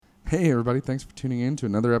Hey everybody, thanks for tuning in to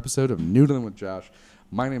another episode of Noodling with Josh.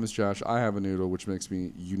 My name is Josh. I have a noodle, which makes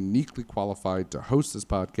me uniquely qualified to host this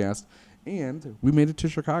podcast, and we made it to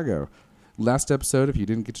Chicago. Last episode, if you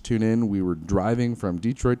didn't get to tune in, we were driving from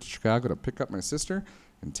Detroit to Chicago to pick up my sister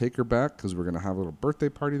and take her back because we're going to have a little birthday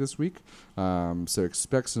party this week. So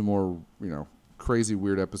expect some more, crazy,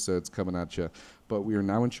 weird episodes coming at you. But we are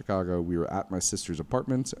now in Chicago. We are at my sister's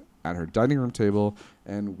apartment, at her dining room table,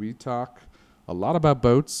 and we talk a lot about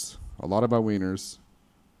boats, a lot about wieners,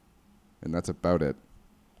 and that's about it.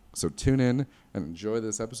 So tune in and enjoy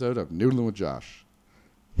this episode of Noodling with Josh.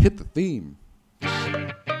 Hit the theme.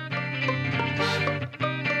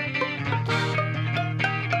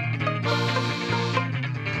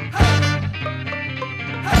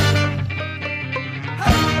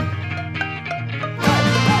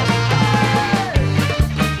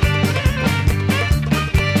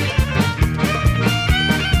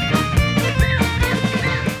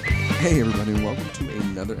 Hey everybody, and welcome to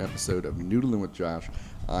another episode of Noodling with Josh.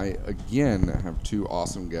 I again have two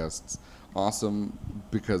awesome guests. Awesome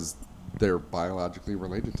because they're biologically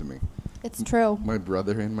related to me. It's true. My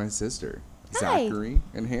brother and my sister, Hi. Zachary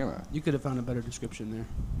and Hannah. You could have found a better description there.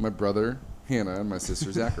 My brother, Hannah, and my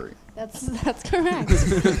sister, Zachary. That's correct.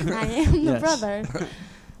 I am the Yes. brother.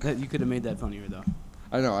 You could have made that funnier though.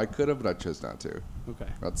 I know I could have, but I chose not to. Okay.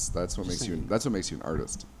 That's what makes you saying. that's what makes you an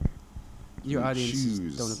artist. Your You audience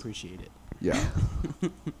choose. don't appreciate it. Yeah.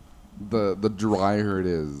 the drier it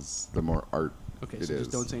is, the more art Okay, it so is.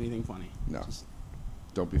 just don't say anything funny. No. Just,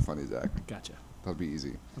 Don't be funny, Zach. gotcha. That'll be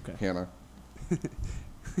easy. Okay. Hannah.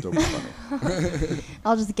 Don't be funny.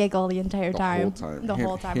 I'll just giggle the entire The time. whole time. The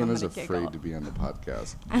whole time Hannah's I'm going to afraid giggle. to be on the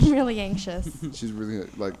podcast. I'm really anxious. She's really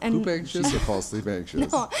like And poop anxious or fall asleep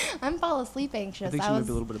anxious. No, I'm fall asleep I anxious. think she I might was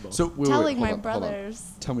be a little bit of both. So wait, telling hold my on, hold on.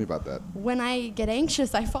 brothers, Tell me about that. when I get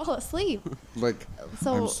anxious, I fall asleep. Like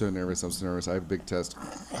So I'm so nervous. I have a big test.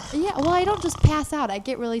 yeah, well, I don't just pass out. I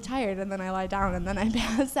get really tired, and then I lie down, and then I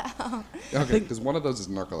pass out. Okay, because one of those is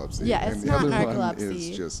narcolepsy. Yeah, and it's the not other one narcolepsy.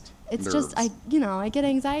 is just It's nerves. just I get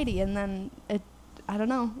anxiety, and then I don't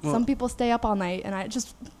know. Well- Some people stay up all night, and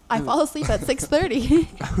I fall asleep at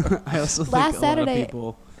 6:30. I also think Last a lot Saturday- of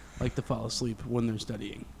people like to fall asleep when they're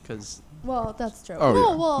studying because Well, that's true. Oh no,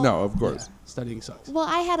 yeah. well, No, of course. studying sucks. Well,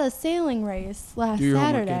 I had a sailing race last Do your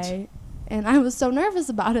homework, Saturday, and I was so nervous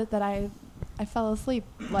about it that I fell asleep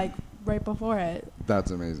like right before it.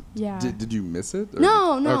 That's amazing. Yeah. Did you miss it? or-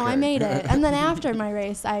 No, Okay. I made it. And then after my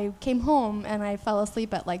race, I came home and I fell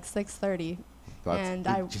asleep at like 6:30. And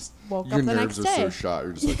I woke your up the nerves next are so day. shot.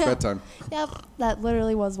 You're just like Yeah. bedtime. Yep, that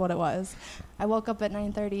literally was what it was. I woke up at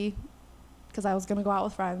 9:30 because I was gonna go out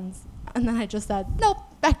with friends, and then I just said, nope,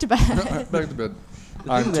 back to bed. Back to bed.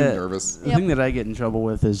 The I'm thing too that- nervous. The Yep. thing that I get in trouble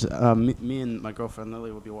with is me and my girlfriend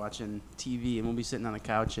Lily will be watching TV and we'll be sitting on the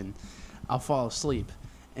couch and I'll fall asleep.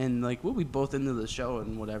 And like we'll be both into the show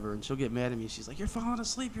and whatever, and she'll get mad at me. She's like, "You're falling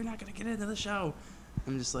asleep. You're not gonna get into the show."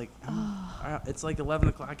 I'm just like, it's like 11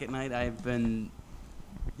 o'clock at night. I've been,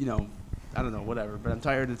 I don't know, whatever. But I'm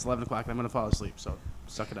tired. It's 11 o'clock and I'm gonna fall asleep. So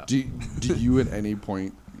suck it up. Do you at any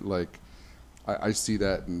point like I see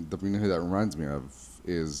that, and the who that reminds me of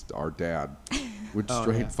is our dad. Would Oh,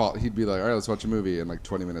 straight yeah. fall. He'd be like, "All right, let's watch a movie," and like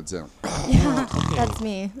 20 minutes in, Yeah, that's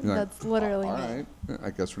me. you're like, That's literally all me. right, I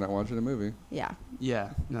guess we're not watching a movie. Yeah, Yeah,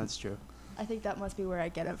 no, that's true. I think that must be where I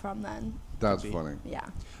get it from then. That's be. funny. Yeah.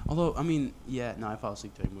 Although, I mean, I fall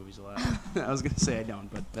asleep during movies a lot. I was gonna say I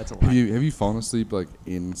don't, but that's a lie. Have you fallen asleep like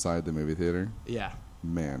inside the movie theater? Yeah.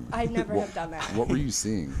 Man, I never have done that. what were you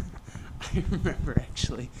seeing? I remember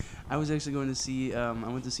actually. I was actually going to see. I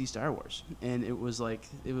went to see Star Wars, and it was like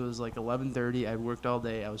 11:30. I'd worked all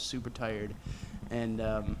day. I was super tired, and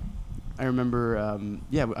I remember.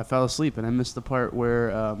 I fell asleep, and I missed the part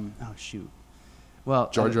where. Oh shoot. Well,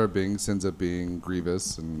 Jar Jar Binks ends up being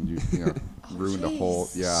Grievous, and you know ruined a whole.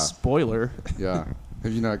 jeez. Yeah, Spoiler. yeah.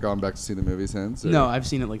 Have you not gone back to see the movie since? or- No, I've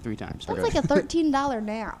seen it like 3 times. That's Okay. like a $13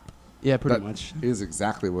 nap. Yeah, pretty That much. is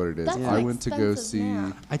exactly what it is. That's an I went to go expensive see.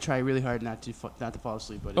 nap. I try really hard not to fall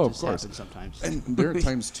asleep, but it Oh, of just course. happens sometimes. And there are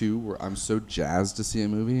times too where I'm so jazzed to see a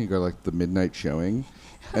movie and go like the midnight showing,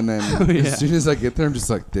 and then yeah. as soon as I get there, I'm just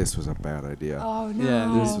like, this was a bad idea. Oh no.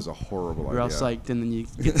 Yeah, This was a horrible You're all idea. psyched, and then you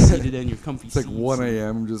get seated in your comfy It's like seats. 1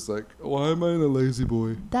 a.m. I'm just like, why am I in a lazy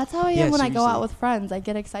boy? That's how I Yeah, am when I go seriously. out with friends. I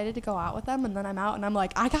get excited to go out with them, and then I'm out, and I'm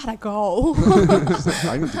like, I gotta go. Just like,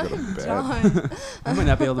 I need to go to bed. John. I might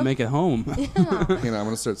not be able to make it home. Yeah. You know, I'm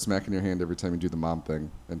gonna start smacking your hand every time you do the mom thing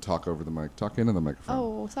and talk over the mic. Talk into the microphone.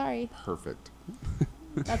 Oh, sorry. Perfect.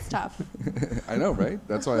 That's tough. I know, right?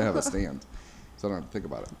 That's why I have a stand. so I don't have to think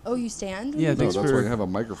about it. Oh, you stand? Yeah, No, thanks that's for- why you have a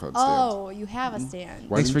microphone stand. Oh, you have a stand.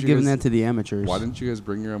 Why Thanks didn't for you giving guys- that to the amateurs. Why didn't you guys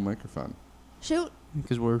bring your own microphone? Shoot,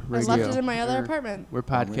 Because we're I radio. left it in my other We're- apartment. We're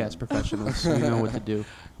man. podcast professionals, so we know what to do.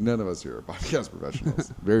 None of us here are podcast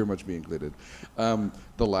professionals. Very much me included.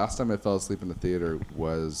 The last time I fell asleep in the theater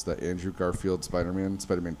was the Andrew Garfield Spider-Man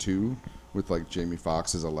 2, with like Jamie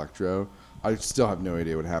Foxx as Electro. I still have no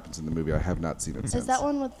idea what happens in the movie. I have not seen it since. Is that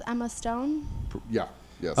one with Emma Stone? Yeah.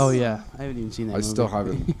 Yes. Oh yeah, I haven't even seen that. I movie. still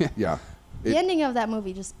haven't. Yeah. The ending of that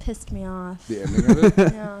movie just pissed me off. The ending of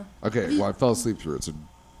it. Yeah. Okay. Well, I fell asleep through it. So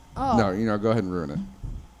Oh. no, go ahead and ruin it.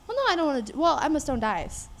 Well, no, I don't want to. Well, Emma Stone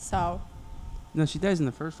dies, so. No, she dies in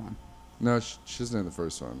the first one. No, she's not in the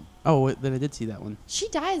first one. Oh, then I did see that one. She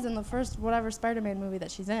dies in the first whatever Spider-Man movie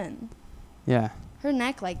that she's in. Yeah, Her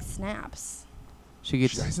neck like snaps. she She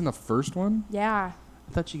gets. dies in the first one. Yeah.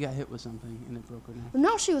 I thought she got hit with something and it broke her neck.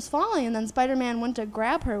 No, she was falling, and then Spider-Man went to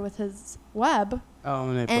grab her with his web, Oh,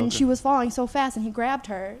 and it and broke she her. was falling so fast, and he grabbed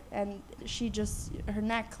her, and she just her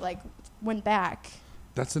neck like went back.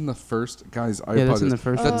 That's in the first. Guys, I Yeah, apologize. that's in the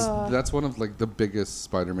first That's one. that's one of like the biggest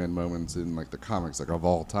Spider-Man moments in like the comics like of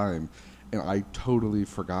all time, and I totally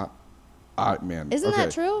forgot. Man, Isn't okay.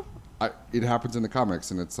 that true? It happens in the comics,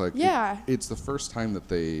 and it's like Yeah. it's the first time that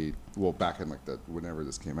they back in like whenever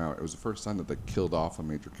this came out, it was the first time that they killed off a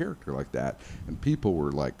major character like that, and people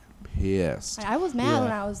were like pissed. I was mad Yeah.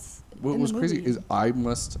 when I was. What in was the crazy movie. is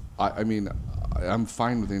I mean, I'm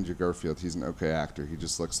fine with Andrew Garfield. He's an okay actor. He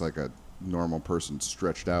just looks like a normal person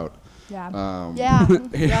stretched out. Yeah. Yeah.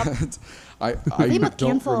 Yep. And I Same with don't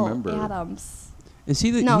Ansel remember. Adams. Is he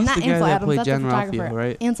the? No, he's not the guy Ansel that Adams. played That's John the photographer. Ralphio,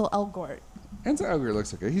 right? Ansel Elgort. Ansel Elgort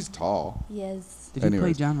looks okay. He's tall. He is. Did he play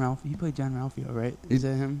Anyways. John Ralphio? He played John Ralphio, right? Is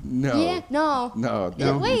that him? No. Yeah. No. No,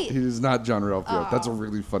 Yeah, no, wait. he is not John Ralphio. That's Oh.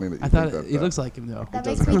 really funny that you I think thought that. he looks like him though. That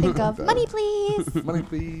does makes me look think like of that. money, please. Money,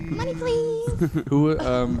 please. Money, please.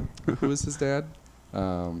 Who was his dad?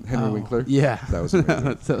 Henry Oh, Winkler. Yeah, That was amazing.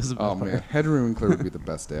 that was the Oh best man, part. Henry Winkler would be the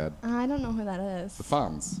best dad. I don't know who that is. The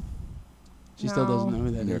Fonz. She still doesn't No. know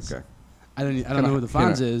who that Yeah, is. okay. I don't Can know I- who the can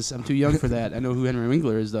I- Fonz is. I'm too young for that. I know who Henry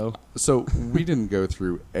Winkler is though. So we didn't go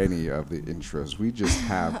through any of the intros. We just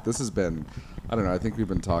have. This has been, I don't know. I think we've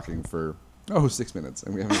been talking for 6 minutes,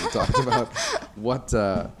 and we haven't even talked about what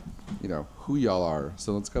who y'all are.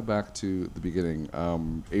 So let's go back to the beginning.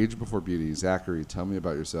 Age before beauty. Zachary, tell me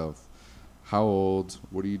about yourself. How old?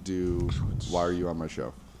 What do you do? Why are you on my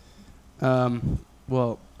show?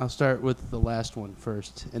 Well, I'll start with the last one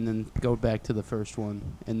first, and then go back to the first one,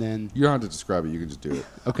 and then You don't have to describe it. You can just do it.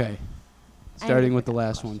 okay. I Starting have a with the different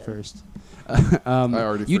last one question. first. I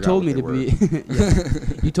already You forgot told what me they to be.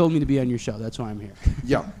 Yeah. You told me to be on your show. That's why I'm here.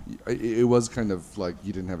 Yeah, it was kind of like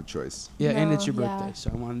you didn't have a choice. Yeah, and No, it's your yeah. birthday,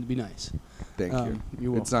 so I wanted to be nice. Thank you.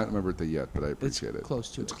 You're It's not my birthday yet, but I appreciate it. close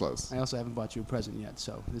to It's it. close. I also haven't bought you a present yet,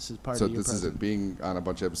 so this is part So of your this is present. it. Being on a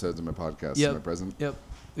bunch of episodes of my podcast Yep. is my present. Yep,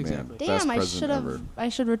 exactly. Man. Best Damn, I present should ever. have. I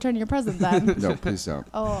should return your present then. No, please don't.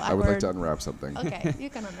 Oh, I would like to awkward. unwrap something. Okay, you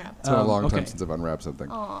can unwrap. It's been a long time okay. since I've unwrapped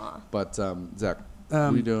something. Aw. But Zach, what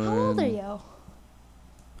are you doing? How old are you?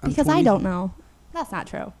 I'm Because I 20 don't know. That's not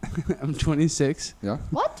true. I'm 26. Yeah.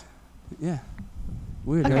 What? Yeah.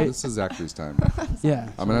 Weird, Okay. right? This is Zachary's time. Yeah.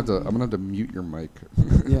 I'm gonna have to mute your mic.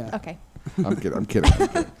 Yeah. Okay. I'm kidding. I'm kidding.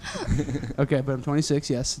 Okay, but I'm 26.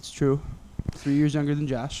 Yes, it's true. 3 years younger than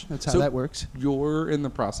Josh. That's how So- that works. You're in the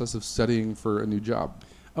process of studying for a new job.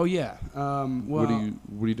 Oh yeah. Well, What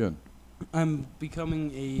are you doing? I'm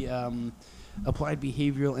becoming a applied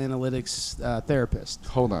behavioral analytics therapist.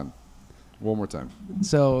 Hold on. One more time.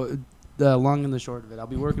 So, the long and the short of it, I'll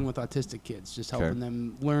be working with autistic kids, just Okay. helping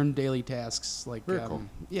them learn daily tasks like Very cool.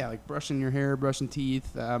 yeah, like brushing your hair, brushing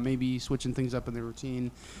teeth, maybe switching things up in their routine.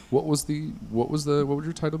 What would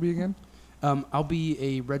your title be again? I'll be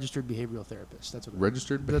a registered behavioral therapist. That's what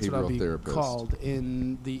Registered that's what I'll behavioral be therapist. called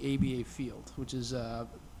in the ABA field, which is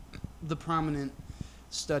the prominent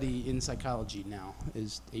study in psychology now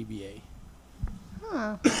is ABA.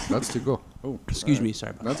 Huh. That's too cool. Oh, Excuse all me, right.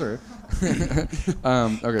 sorry about That's all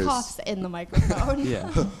right. Okay. Coughs in the microphone. Yeah.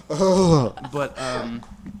 But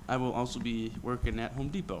I will also be working at Home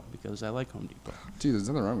Depot because I like Home Depot. Gee, there's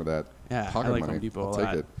nothing wrong with that. Yeah, Pocket I like money. Home Depot I'll a take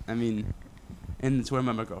lot. it. I mean, and it's where I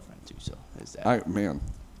met my girlfriend too, so there's that. Man,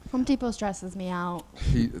 Home Depot stresses me out.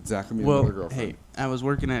 Zach and me well, another girlfriend. hey, I was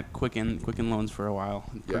working at Quicken Loans for a while.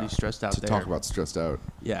 Pretty stressed out to there. talk about stressed out.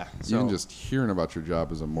 Yeah. So Even just hearing about your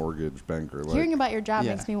job as a mortgage banker, like Hearing about your job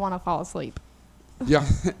Yeah. makes me want to fall asleep. yeah,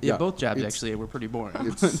 yeah, both jobs It's- actually were pretty boring.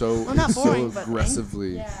 It's so Well, not it's boring, so but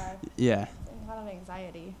aggressively. Yeah. yeah. A lot of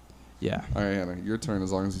anxiety. Yeah. All right, Hannah, your turn.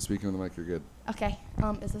 As long as you're speaking in the mic, you're good. Okay.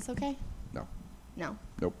 Is this okay? No. No.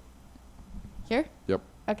 Nope. Here? Yep.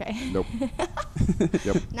 Okay. Nope.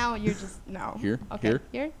 Yep. Now you're just no. Here. Okay.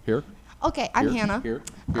 Here. Okay, I'm here, Hannah. Here.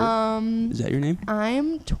 Is that your name?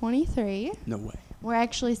 I'm 23. No way. We're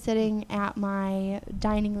actually sitting at my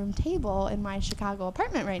dining room table in my Chicago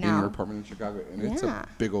apartment right In your now. apartment in Chicago, and it's Yeah. a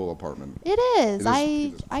big old apartment. It is. It I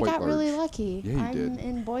is I quite got really large. lucky. Yeah, you I'm did.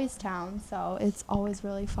 in Boys Town, so it's always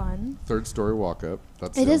really fun. 3rd-story walk up.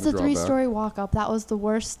 That's It the is only a drawback. 3-story walk up. That was the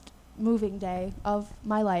worst moving day of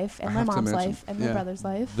my life and I my have to mom's imagine. life and my Yeah. brother's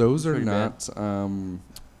life. Those are Pretty bad. not.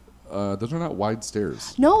 Those are not wide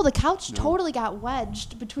stairs. No, the couch No. totally got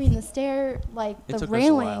wedged between the stair, like It the took us a while.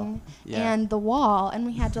 railing Yeah. and the wall, and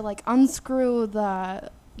we had to like unscrew the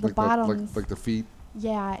Like bottoms. like the feet.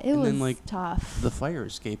 Yeah, it And was then, like, tough. The fire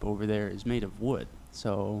escape over there is made of wood,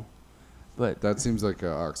 so. But That seems like an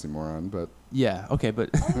oxymoron, but yeah, okay, but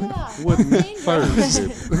Oh yeah, Wooden that's dangerous. fire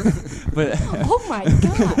escape. but Oh my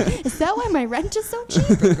god, is that why my rent is so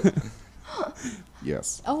cheap?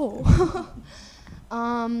 Yes. Oh.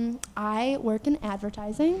 I work in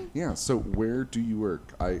advertising. Yeah. So where do you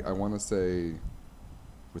work? I want to say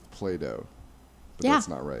with Play-Doh, but Yeah. that's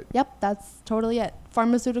not right. Yep, that's totally it.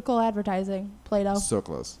 Pharmaceutical advertising, Play-Doh. So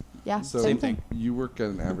close. Yeah, So same Same thing. you work at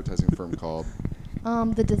an advertising firm called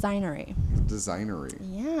The Designery. Designery.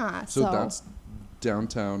 Yeah. So that's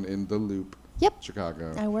downtown in the Loop, Yep.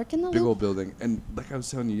 Chicago. I work in the Big loop. old building. And like I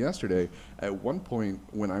was telling you yesterday, at one point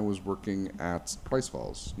when I was working at Price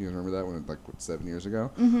Falls, you remember that when 7 years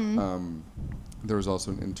ago? Mm-hmm. There was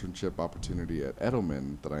also an internship opportunity at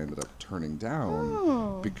Edelman that I ended up turning down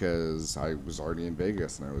Oh. because I was already in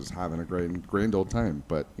Vegas and I was having a grand old time.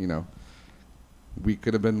 But, we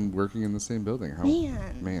could have been working in the same building.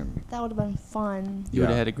 Man. That would have been fun. you would Yeah.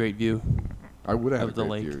 have had a great view. I would have had Of a the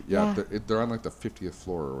great lake. view. Yeah, Yeah. they're on like the 50th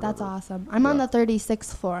floor or whatever. That's awesome. I'm on Yeah. the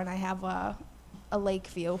 36th floor and I have a lake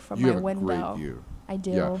view from You my have a window. great view. I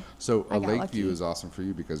do. Yeah. So I a got lake lucky. view is awesome for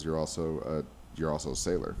you because you're also a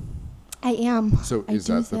sailor. I am. So I is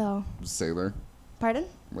do that sail. the sailor? Pardon?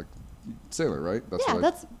 Like sailor, right? Yeah,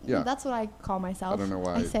 what yeah. that's what I call myself. I don't know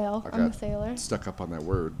why I sail. I I'm a got sailor. stuck up on that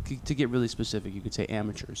word. To get really specific, you could say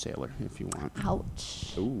amateur sailor if you want.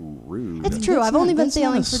 Ouch. Ooh, rude. It's true. I've only been That's not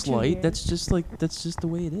sailing a for 2 slight. years. That's just the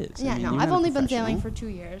way it is. Yeah, I mean, no. you're I've not a only been sailing for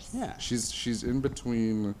professional. 2 years. Yeah. She's in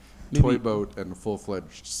between Maybe- toy boat and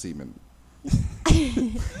full-fledged seaman.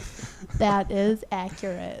 That is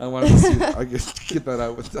accurate. I wanted to see I get that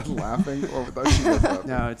out without laughing or without you guys laughing.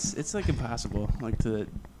 No, it's like impossible, like to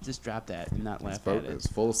just drop that and not This laugh boat at it. is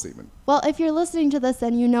full of seamen. Well, if you're listening to this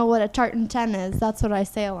and you know what a tartan 10 is, that's what I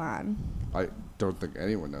sail on. I don't think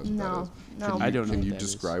anyone knows what No, that is. no. Can you, I don't know Can what you that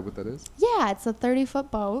is. describe what that is? Yeah, it's a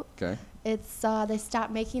 30-foot boat. Okay. It's they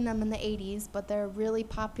stopped making them in the 80s, but they're a really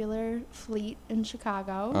popular fleet in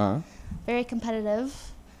Chicago. Uh-huh. Very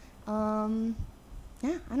competitive.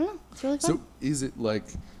 Yeah, I don't know. It's really fun. So is it like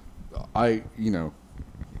I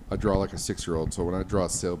draw like a 6-year-old. So when I draw a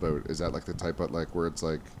sailboat, is that like the type of like where it's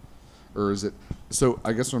like, or is it? So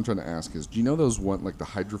I guess what I'm trying to ask is, do you know those like the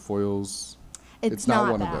hydrofoils? it's not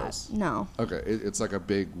not one of that. those. No, Okay, it's like a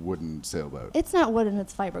big wooden sailboat. it's not wooden.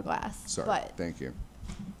 It's fiberglass. Sorry, But thank you.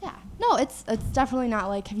 yeah, no, it's definitely not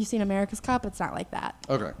like. Have you seen America's Cup? It's not like that.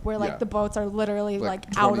 Okay, Where like yeah. the boats are literally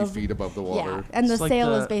like 20 out of feet above the water. Yeah, and the It's like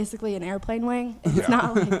sail is the- basically an airplane wing. It's Yeah.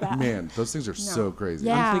 not like that. Man, those things are No. so crazy.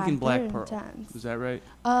 Yeah. I'm thinking Black they're Pearl. intense. Is that right?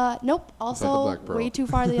 Nope. Also, Black Pearl. way too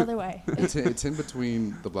far the other way. It's in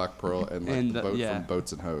between the Black Pearl and like And the boat yeah. from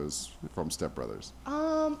Boats and Hose from Step Brothers.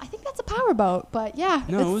 I think that's a powerboat, but yeah.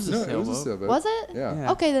 No, it it's- was a No, it was a sailboat. sailboat. Was it? Yeah.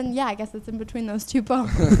 Yeah. Okay, then yeah, I guess it's in between those two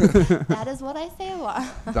boats. That is what I sail on.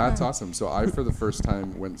 That's awesome. So I, for the first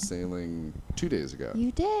time, went sailing 2 days ago.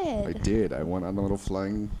 You did. I did. I went on a little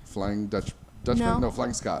flying Dutchman. No. No,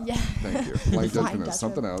 Flying Scot. Yeah. Thank you. Flying Flying Dutchman is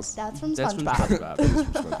something Dutchman. else. That's from That's from SpongeBob. SpongeBob. That is from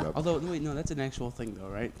SpongeBob. Although wait, no, that's an actual thing though,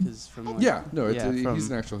 right? Because from like, Yeah, no, it's from- he's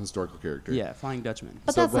an actual historical character. yeah, Flying Dutchman.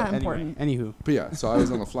 But So, that's but not Anyway, important. anywho, But yeah, so I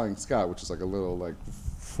was on the Flying Scot, which is like a little like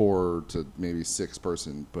 4 to maybe 6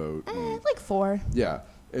 person boat. and- Like 4. yeah,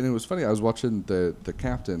 and it was funny. I was watching the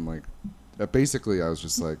captain like, basically I was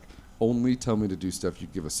just like, only tell me to do stuff you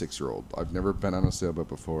give a 6-year-old. I've never been on a sailboat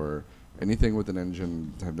before. Anything with an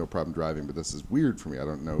engine, I have no problem driving, but this is weird for me. I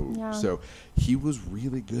don't know. Yeah. So he was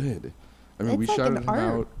really good. I mean, we It's like shouted an him art.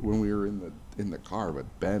 out when we were in the car, but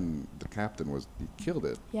Ben, the captain, he killed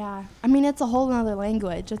it. Yeah. I mean, it's a whole other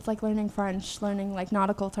language. It's like learning French, learning like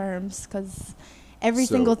nautical terms, because every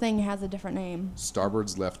So- single thing has a different name.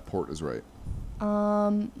 Starboard's left, port is right.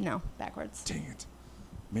 No, backwards. Dang it,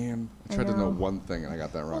 man! I I tried to know know. one thing and I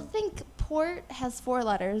got that I wrong. think port has 4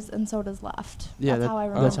 letters, and so does left. yeah, that's how I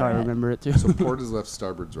remember that's how I it. remember it too. So port is left,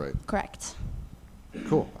 starboard's right. Correct.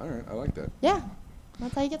 Cool. All right, I like that. Yeah.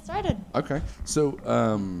 That's how you get started. Okay. So,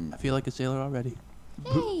 I feel like a sailor already.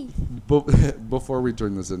 Hey. before we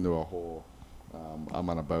turn this into a whole I'm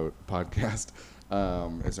on a boat podcast,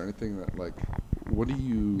 is there anything that, like, what do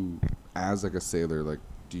you, as like a sailor, like,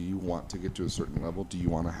 do you want to get to a certain level? Do you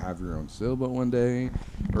want to have your own sailboat one day?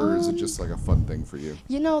 Or is it just like a fun thing for you?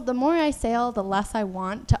 You know, the more I sail, the less I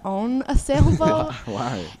want to own a sailboat.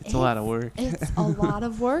 Why? It's a lot of work. It's a lot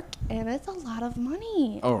of work, and it's a lot of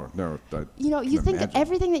money. Oh, no. You know, you can think imagine.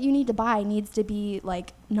 everything that you need to buy needs to be,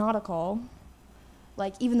 like, nautical.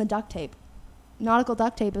 Like, even the duct tape. Nautical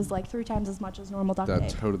duct tape is, like, 3 times as much as normal duct That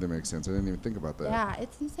tape. totally makes sense. I didn't even think about that. Yeah,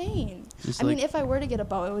 it's insane. Just I mean, like- if I were to get a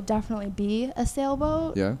boat, it would definitely be a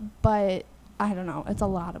sailboat. Yeah? But, I don't know. It's a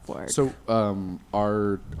lot of work. So,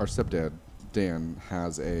 our stepdad, Dan,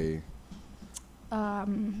 has a...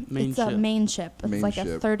 Main it's a ship. main ship. It's Main like a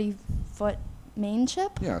ship. 30-foot main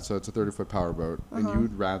ship. Yeah, so it's a 30-foot powerboat, and Uh-huh. you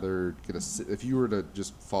would rather get if you were to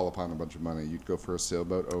just fall upon a bunch of money, you'd go for a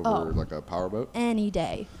sailboat over Oh. like a powerboat. Any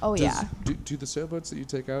day. Oh, Does- yeah. Do the sailboats that you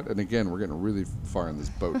take out, and again, we're getting really far in this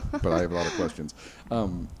boat, but I have a lot of questions.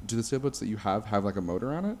 Do the sailboats that you have like a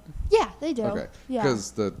motor on it? Yeah, they do. Okay, Yeah.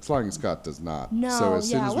 because the Flying Scot does not. No, So as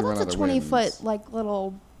soon yeah. as we Well, run that's out a of 20-foot, winds- like,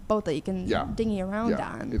 little boat that you can Yeah. dinghy around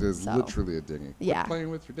yeah, on. it is so. literally a dinghy. Quit Yeah. playing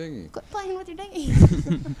with your dinghy. Quit playing with your dinghy.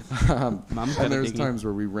 Mom's got And a there's dinghy. times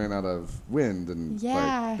where we ran out of wind, and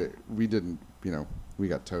Yeah. we didn't, we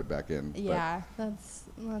got towed back in. but yeah, that's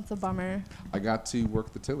a bummer. I got to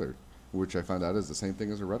work the tiller, which I found out is the same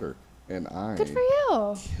thing as a rudder, and I Good for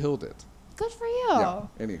you. killed it. Good for you. Yeah.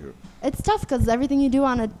 Anywho, It's tough because everything you do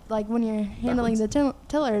on when you're handling the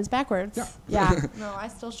tiller is backwards. Yeah. Yeah. No, I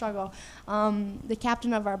still struggle. The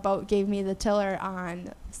captain of our boat gave me the tiller on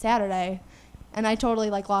Saturday, and I totally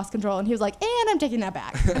lost control. And he was like, "And I'm taking that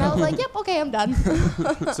back." And I was like, "Yep, okay, I'm done."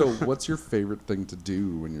 so what's your favorite thing to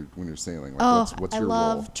do when you're sailing? Like, Oh, what's I your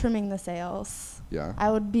love role? trimming the sails. Yeah. I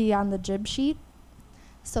would be on the jib sheet.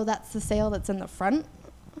 So that's the sail that's in the front,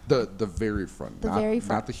 The very front. The not, very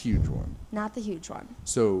front. Not the huge one. not the huge one.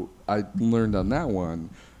 So I learned on that one,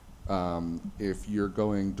 if you're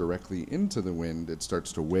going directly into the wind, it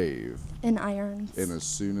starts to wave. In irons. And as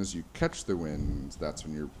soon as you catch the wind, that's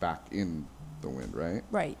when you're back in the wind, right?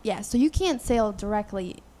 Right. Yeah. So you can't sail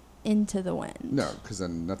directly into the wind. No, because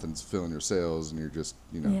then nothing's filling your sails and you're just,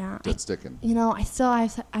 Yeah. dead sticking. You know,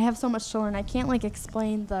 I have so much to learn. I can't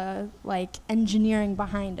explain the engineering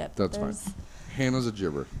behind it. That's fine. Hannah's a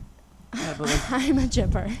gibber. Yeah, but like, I'm a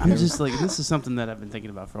jibber. I'm just like, this is something that I've been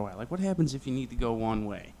thinking about for a while. Like, what happens if you need to go one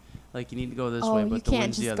way? Like, you need to go this way, you but the can't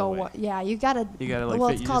wind's the just other go. way. Yeah, you gotta. You gotta, well, you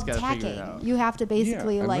it's just called gotta figure it tacking. out. You have to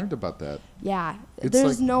basically yeah, I learned about that. Yeah, It's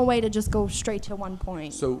there's like- no way to just go straight to one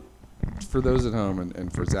point. So, for those at home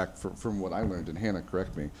and for Zach, from what I learned, and Hannah,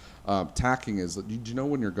 correct me, tacking is, do you know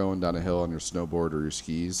when you're going down a hill on your snowboard or your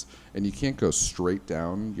skis, and you can't go straight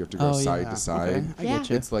down, you have to go side to side? Okay, I get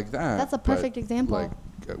you. It's like that. That's a but, perfect example. Like,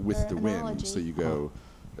 with Or the wind, analogy. so you go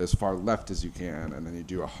as far left as you can, and then you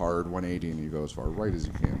do a hard 180, and you go as far right as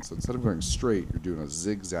you can. So instead of going straight, you're doing a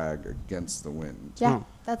zigzag against the wind. yeah, Oh.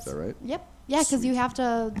 that's Is that right? Yep. Yeah, because you Sweet. have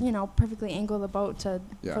to perfectly angle the boat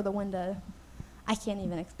Yeah. for the wind to. I can't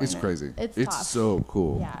even explain It's it. crazy. It's tough. so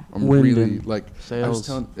cool. Yeah. I'm Wind really and I was sails,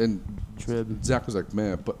 telling, and trib. Zach was like,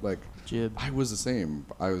 man, but Jib. I was the same.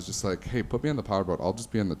 I was just like, hey, put me on the powerboat. I'll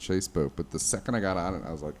just be on the chase boat. But the second I got on it,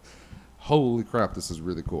 I was like, holy crap, this is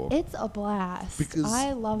really cool. It's a blast. Because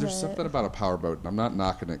I love there's it. something about a powerboat, and I'm not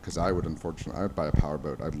knocking it because I would unfortunately, I'd buy a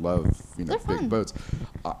powerboat. I love, They're big fun. boats.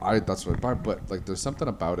 That's what I'd buy. But there's something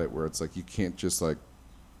about it where it's like you can't just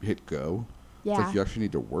hit go. It's Yeah. like you actually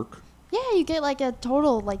need to work. Yeah, you get a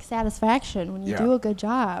total satisfaction when you Yeah. do a good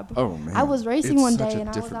job. Oh man. I was racing It's one such day a and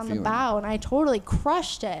I was different on feeling. the bow and I totally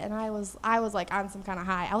crushed it and I was on some kind of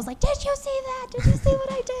high. I was like, "Did you see that? Did you see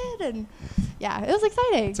what I did?" And yeah, it was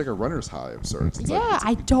exciting. It's like a runner's high of sorts. It's yeah,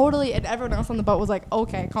 I totally and everyone else on the boat was like,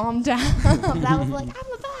 "Okay, calm down." And I was like,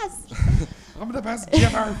 "I'm the best." I'm the best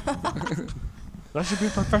jibber. I should be a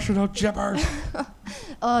professional jibber.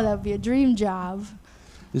 Oh, that would be a dream job.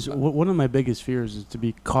 One of my biggest fears is to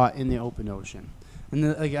be caught in the open ocean. And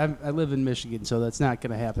I live in Michigan, so that's not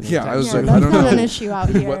going to happen. Yeah, anytime I was Yeah, soon. like, I that's don't not an know issue out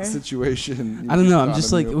here. what situation. I don't know. I'm caught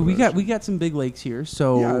just in like the open we ocean. got some big lakes here,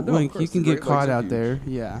 so Yeah, no, of you course, can the get Great Lakes caught are out huge. there.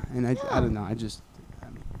 Yeah, and I Yeah. don't know.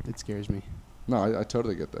 It scares me. No, I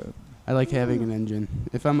totally get that. I like having an engine.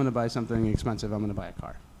 If I'm going to buy something expensive, I'm going to buy a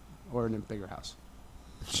car or a bigger house.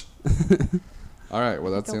 All right,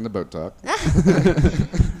 well, that's the end of boat talk.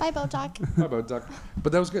 Bye, boat talk. Bye, boat talk.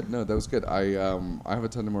 But that was good. No, that was good. I have a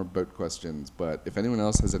ton of more boat questions, but if anyone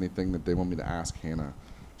else has anything that they want me to ask Hannah,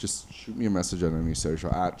 just shoot me a message on any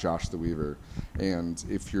social at Josh the Weaver. And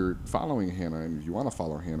if you're following Hannah and you want to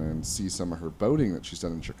follow Hannah and see some of her boating that she's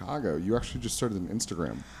done in Chicago, you actually just started an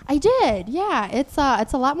Instagram. I did, yeah. It's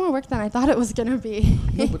a lot more work than I thought it was gonna be.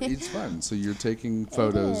 No, but it's fun. So you're taking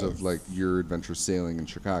photos of is. like your adventure sailing in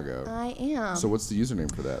Chicago. I am. So what's the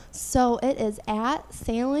username for that? So it is at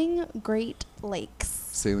Sailing Great Lakes.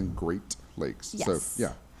 Sailing Great Lakes. Yes. So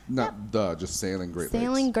yeah, not just Sailing Great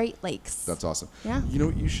Sailing Lakes. Great Lakes. That's awesome. Yeah. You know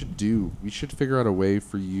what you should do? We should figure out a way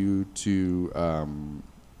for you to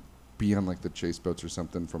be on like the chase boats or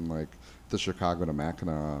something from like the Chicago to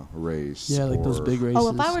Mackinac race. Yeah, like those or- big races. Oh,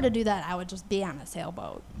 if I were to do that, I would just be on a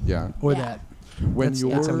sailboat. Yeah. Or Yeah. that. When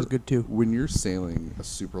That sounds good too. When you're sailing a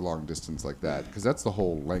super long distance like that, because that's the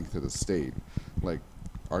whole length of the state. Like,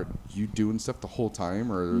 are you doing stuff the whole time,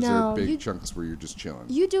 or is No, there big you- chunks where you're just chilling?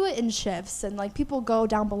 You do it in shifts, and like people go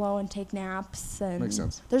down below and take naps. And Makes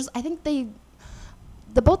sense. I think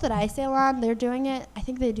the boat that I sail on, they're doing it. I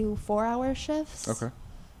think they do 4-hour shifts. Okay.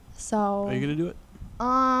 So. Are you gonna do it?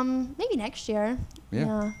 Maybe next year.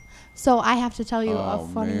 Yeah. So I have to tell you Oh,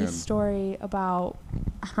 a funny man. story about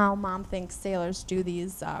how Mom thinks sailors do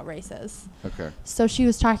these races. Okay. So she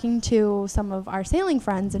was talking to some of our sailing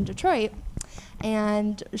friends in Detroit,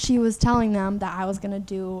 and she was telling them that I was going to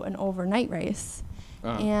do an overnight race.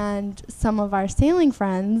 Uh-huh. And some of our sailing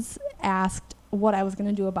friends asked what I was going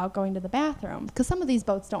to do about going to the bathroom, because some of these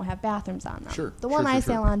boats don't have bathrooms on them. Sure, The one sure, I sure.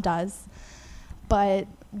 sail on does. But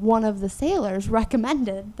one of the sailors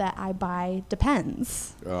recommended that I buy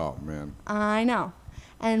Depends. Oh man. I know.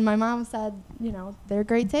 And my mom said, you know, they're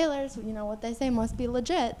great sailors. You know, what they say must be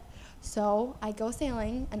legit. So I go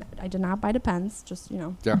sailing, and I did not buy Depends, just, you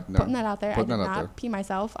know, Yeah. No. putting that out there. Putting I did that out not there. pee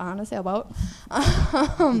myself on a sailboat.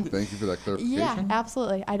 Thank you for that clarification. Yeah,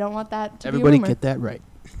 absolutely. I don't want that to Everybody be a rumor. get that right.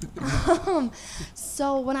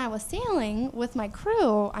 So when I was sailing with my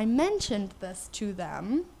crew, I mentioned this to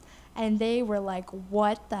them, and they were like,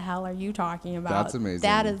 "What the hell are you talking about? That's amazing.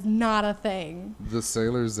 That is not a thing." The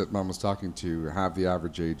sailors that Mom was talking to have the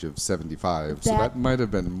average age of 75, so That- that might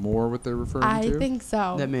have been more what they're referring I to. think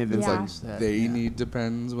so. That may have been It's yeah. like that, they yeah. need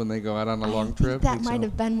Depends when they go out on a long I think trip. that Think might so.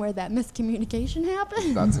 have been where that miscommunication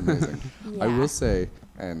happened. That's amazing. I Yeah. will say,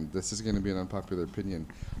 and this is going to be an unpopular opinion,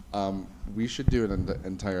 we should do an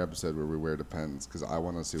entire episode where we wear Depends, because I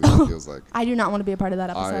want to see what it feels like. I do not want to be a part of that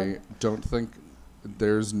episode. I don't think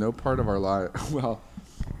there's no part of our life. Well,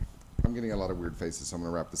 I'm getting a lot of weird faces, so I'm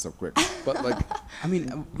going to wrap this up quick. But like, I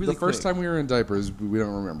mean, really the first quick. time we were in diapers, we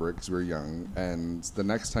don't remember it because we were young. And the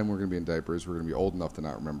next time we're going to be in diapers, we're going to be old enough to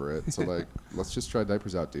not remember it. So like, let's just try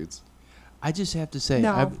diapers out, dudes. I just have to say,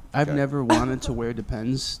 No. I've Okay. never wanted to wear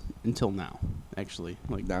Depends until now. Actually,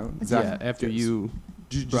 like Now, yeah, after you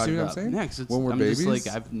do you brought see it what I'm up. saying? Yeah, 'cause it's, When we're I'm babies, just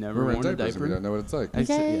like I've never we're in worn a diapers and we diaper. don't know what it's like. You guys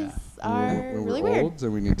yeah. are when really we're weird. old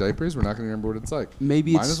and we need diapers, we're not going to remember what it's like.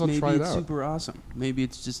 Maybe Might it's as well maybe try it it's out. super awesome. Maybe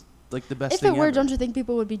it's just like the best If thing it were, ever. don't you think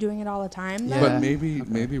people would be doing it all the time? Yeah. then? But maybe Okay.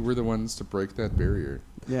 maybe we're the ones to break that barrier.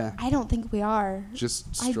 Yeah. I don't think we are. Just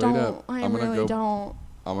I straight don't. up, I I'm gonna really go. don't.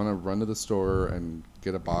 I'm gonna run to the store and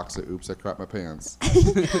get a box of "Oops, I Crap My Pants."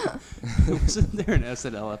 Wasn't there an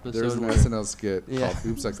SNL episode? There's an where- SNL skit Yeah. called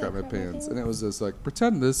 "Oops, I Crap My Pants," and it was just like,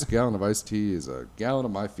 pretend this gallon of iced tea is a gallon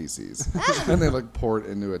of my feces, and they like pour it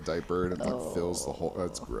into a diaper and it like fills the whole.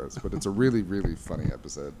 That's gross, but it's a really really funny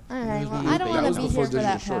episode. All right. was Well, when I we don't were That want was to be before here for digital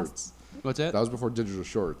that past. shorts. What's that? That was before digital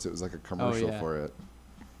shorts. It was like a commercial yeah. for it.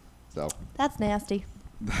 So That's nasty.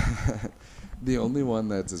 the only one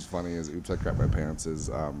that's as funny as "Oops, I Crap My Pants" is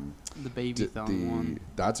The baby thong one.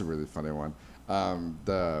 that's a really funny one.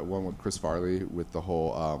 The one with Chris Farley with the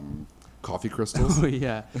whole coffee crystals. Oh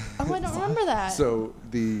yeah. Oh, I don't remember that. So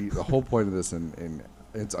the whole point of this, and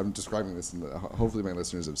it's, I'm describing this, and hopefully my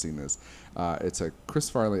listeners have seen this. It's a Chris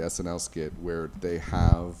Farley SNL skit where they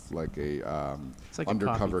have like a It's like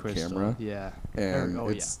undercover a coffee crystal. camera, Yeah. and Oh,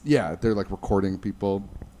 it's yeah, they're like recording people,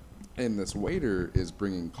 and this waiter is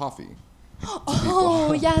bringing coffee.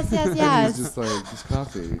 Oh, yes, yes, And yes. he's just like, it's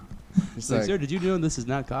coffee. It's like, sir, did you know this is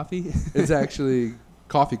not coffee? It's actually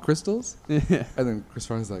coffee crystals. Yeah. And then Chris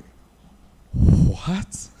Farley's like,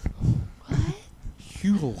 what? What?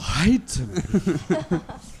 You lied to me.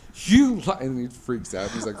 You lied. And he freaks out.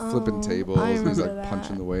 He's like flipping Oh, tables. I And he's like remember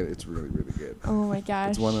punching that. the waiter. It's really, really good. Oh my gosh.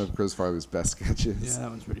 It's one of Chris Farley's best sketches. Yeah, that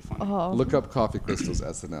one's pretty funny. Oh. Look up Coffee Crystals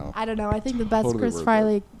SNL. I don't know. I think the best Totally Chris worth it.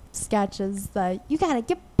 Farley sketch is the "You gotta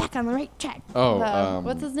get back on the right track." Oh,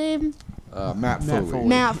 What's his name? Matt Foley.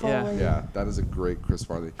 Matt Yeah. Foley. Yeah, that is a great Chris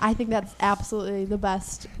Farley. I think that's absolutely the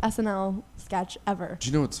best SNL sketch ever. Do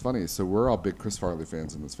you know what's funny? So we're all big Chris Farley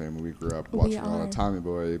fans in this family. We grew up We watching a lot are. of Tommy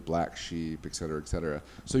Boy, Black Sheep, et cetera, et cetera.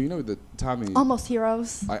 So you know that Tommy. Almost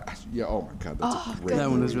Heroes. Yeah. Oh my God, that's Oh, a great. That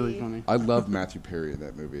one is movie. really funny. I love Matthew Perry in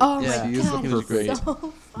that movie. Oh Yeah. my He is the god, he's perfect. so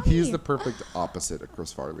funny. He is the perfect opposite of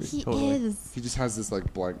Chris Farley. He Totally. is. He just has this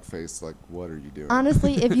like blank face, like, what are you doing?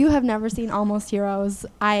 Honestly, if you have never seen Almost Heroes,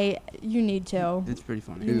 you need to. It's pretty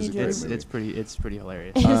funny. You It is a need great to. movie. It's pretty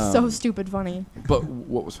hilarious. It is so Um, stupid funny. But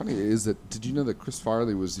what was funny is that did you know that Chris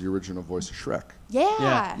Farley was the original voice of Shrek?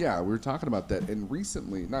 Yeah. Yeah, we were talking about that, and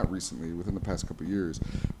not recently, within the past couple of years,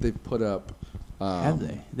 they've put up. Have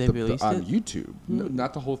they? They released on it? YouTube. No,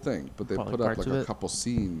 not the whole thing, but they Probably put up parts like of a it. couple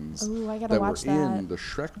scenes Ooh, I gotta that watch were that. in the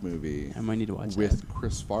Shrek movie I might need to watch with that.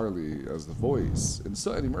 Chris Farley as the voice, and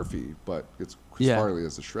still Eddie Murphy, but it's Chris Yeah. Farley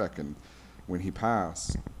as the Shrek. And when he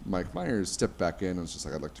passed, Mike Myers stepped back in and was just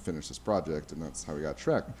like, "I'd like to finish this project," and that's how we got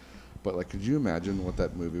Shrek. But like, could you imagine what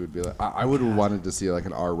that movie would be like? I would have wanted to see like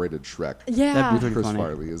an R-rated Shrek. Yeah. That'd be pretty Chris funny.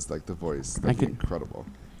 Farley is like the voice. That'd be could- incredible.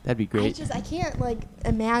 That'd be great. I can't like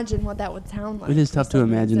imagine what that would sound like. It is for tough to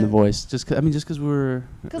some imagine the reason. voice. Just because we're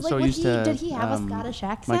Because so like, used to. did he have a Scottish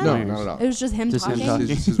accent? No, Myers. not at all. It was just him Just him talking. talking.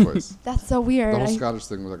 It's his voice. That's so weird. The whole I- Scottish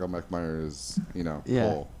thing was like, "Oh, Mike Myers, Yeah.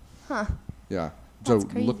 whole." huh. Yeah. That's So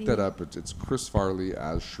look crazy. that up. It's Chris Farley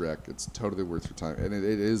as Shrek. It's totally worth your time, and it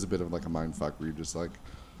is a bit of like a mind fuck where you're just like,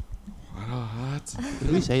 what?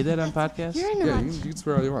 Did we say that on podcast? You're Yeah, not. you can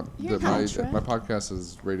swear all you want. You're my not Shrek. my podcast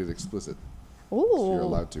is rated explicit, so Ooh. you're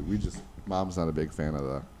allowed to. Mom's not a big fan of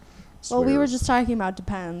the. Well, we were swears. just talking about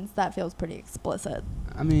depends. That feels pretty explicit.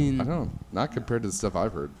 I mean, I don't know. Not compared to the stuff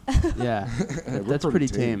I've heard. yeah, We're that's pretty pretty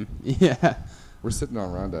tame. Yeah, We're sitting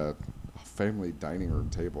around a family dining room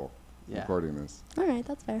table yeah. recording this. All right,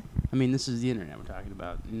 that's fair. I mean, this is the internet we're talking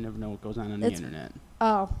about. You never know what goes on the It's- internet.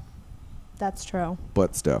 Oh, that's true.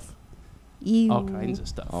 Butt stuff. Ew. All kinds of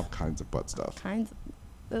stuff. All kinds of butt stuff. Kinds.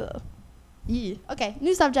 Ugh. Yee. Okay,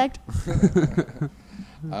 new subject.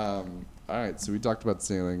 All right, so we talked about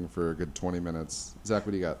sailing for a good 20 minutes. Zach,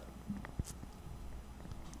 what do you got?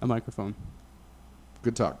 A microphone.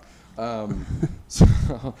 Good talk.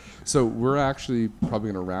 So we're actually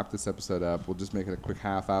probably going to wrap this episode up. We'll just make it a quick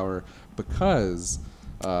half hour because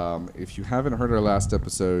if you haven't heard our last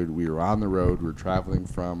episode, we were on the road. We're traveling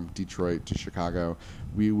from Detroit to Chicago.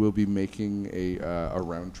 We will be making a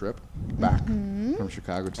round trip back from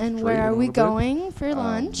Chicago to And Detroit. where in a are we little bit. going for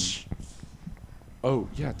lunch? Oh,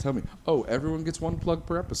 yeah, tell me. Oh, everyone gets one plug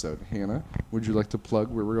per episode. Hannah, would you like to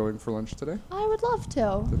plug where we're going for lunch today? I would love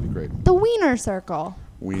to. That'd be great. The Wiener Circle.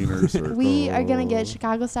 Wiener Circle. We are gonna get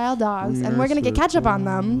Chicago-style dogs, and we're gonna get ketchup on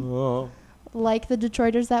them, like the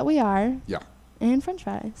Detroiters that we are, Yeah. and French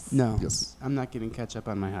fries. No. Yes. I'm not getting ketchup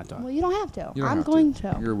on my hot dog. Well, you don't have to. You don't I'm have going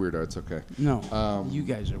to. You're a weirdo. It's okay. No. You You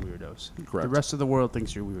guys are weirdos. Correct. The rest of the world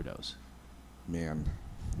thinks you're weirdos. Man.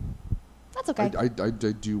 That's okay. I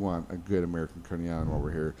do want a good American Coney Island while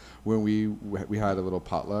we're here. When we had a little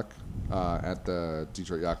potluck at the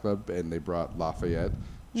Detroit Yacht Club, and they brought Lafayette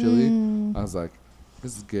chili, I was like,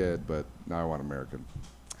 this is good, but now I want American.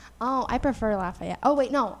 Oh, I prefer Lafayette. Oh,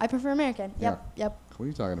 wait, no. I prefer American. Yep, yep. What are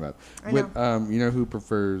you talking about? I know. You know who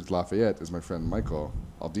prefers Lafayette is my friend Michael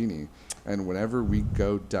Aldini. And whenever we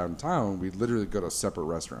go downtown, we literally go to separate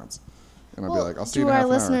restaurants. And I'll be like, I'll see you do in our half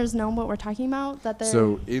an hour. listeners know what we're talking about? That they're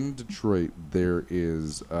So in Detroit, there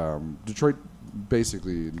is Detroit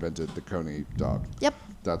basically invented the Coney dog. Yep.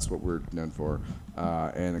 That's what we're known for.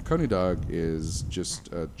 And a Coney dog is just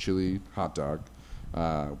a chili hot dog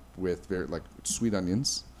with very like sweet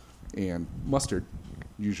onions and mustard,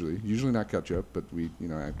 usually not ketchup, but we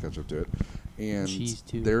add ketchup to it. And Cheese,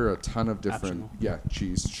 too. there are a ton of different Optional.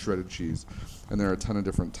 cheese, shredded cheese, and there are a ton of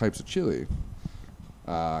different types of chili.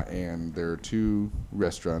 And there are two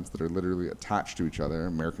restaurants that are literally attached to each other,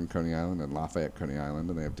 American Coney Island and Lafayette Coney Island,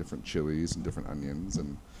 and they have different chilies and different onions,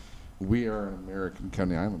 and we are an American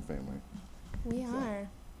Coney Island family. We are.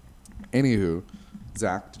 Anywho,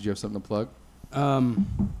 Zach, did you have something to plug?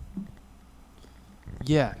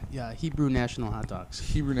 Yeah, Hebrew National Hot Dogs.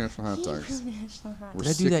 Hebrew National Hot Hebrew Dogs. National Hot We're Did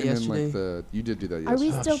I do that sticking in yesterday? you did do that Are we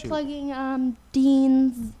yesterday. still shoot. plugging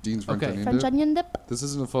Dean's Dean's French Okay. Onion French Dip? onion dip? This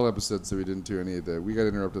isn't a full episode, so we didn't do any of the. We got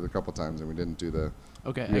interrupted a couple times, and we didn't do the.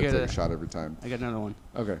 Okay, We I have to take a got shot every time. another one.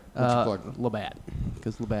 Okay, what's your plug? Labatt,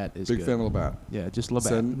 because Labatt is Big good. fan of Labatt. Yeah, just Labatt.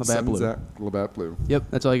 Send Labatt Blue. Zach Labatt Blue. Yep,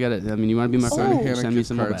 that's all you got. I mean, you want to be my Send friend? Hannah Send me gift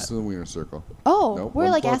some cards Labatt. to the Wiener Circle. Oh, Nope, we're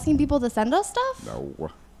one like plug. asking people to send us stuff? No.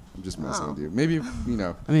 I'm just messing Oh. with you. Maybe, you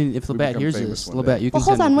know. I mean, if We Labatt become hears famous this, one day. Labatt, you can Well,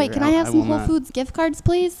 hold send on, me wait. your- Can I have will some Whole not. Foods gift cards,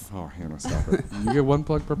 please? Oh, Hannah, stop it. You get one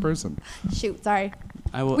plug per person. Shoot, sorry.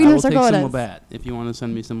 I will Wiener take Circle it some is. Labatt if you want to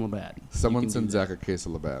send me some Labatt. You Someone can do send that. Zach a case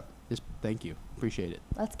of Labatt. Just thank you. Appreciate it.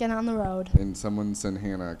 Let's get on the road, And someone send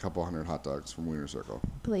Hannah a couple hundred hot dogs from Wiener Circle.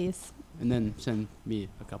 please. And then send me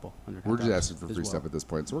a couple hundred. We're hot just dogs asking for as free well. stuff at this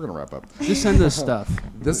point, so we're going to wrap up. Just send us stuff.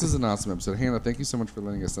 This is an awesome episode. Hannah, thank you so much for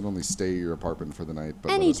letting us not only stay at your apartment for the night, but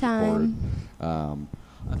let us record. Anytime.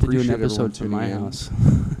 I have to do an Appreciate everyone episode to tuning my in. house.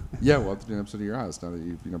 Yeah, we'll have to do an episode of your house now that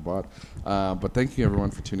you've bought. But thank you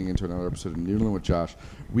everyone for tuning into another episode of Noodling with Josh.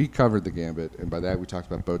 We covered the gambit, and by that we talked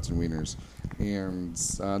about boats and wieners, and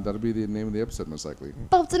that'll be the name of the episode most likely.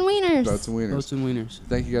 Boats and wieners. Boats and wieners. Boats and wieners.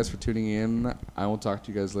 Thank you guys for tuning in. I will talk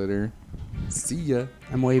to you guys later. See ya.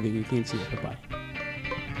 I'm waving. You can't see it.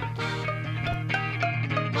 Bye-bye.